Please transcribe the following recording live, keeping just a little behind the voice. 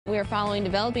We are following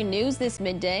developing news this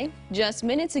midday. Just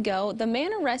minutes ago, the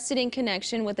man arrested in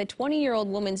connection with a 20-year-old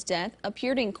woman's death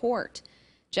appeared in court.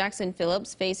 Jackson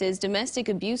Phillips faces domestic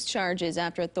abuse charges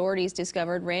after authorities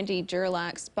discovered Randy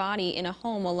Gerlach's body in a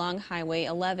home along Highway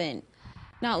 11.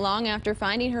 Not long after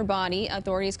finding her body,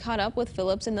 authorities caught up with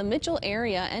Phillips in the Mitchell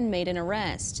area and made an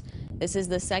arrest. This is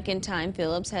the second time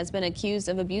Phillips has been accused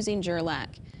of abusing Gerlach.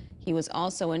 He was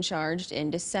also charged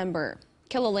in December.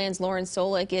 KELOLAND's Lauren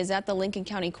Solik is at the Lincoln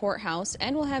County Courthouse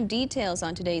and will have details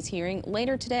on today's hearing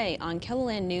later today on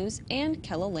KELOLAND News and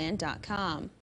KELOLAND.com.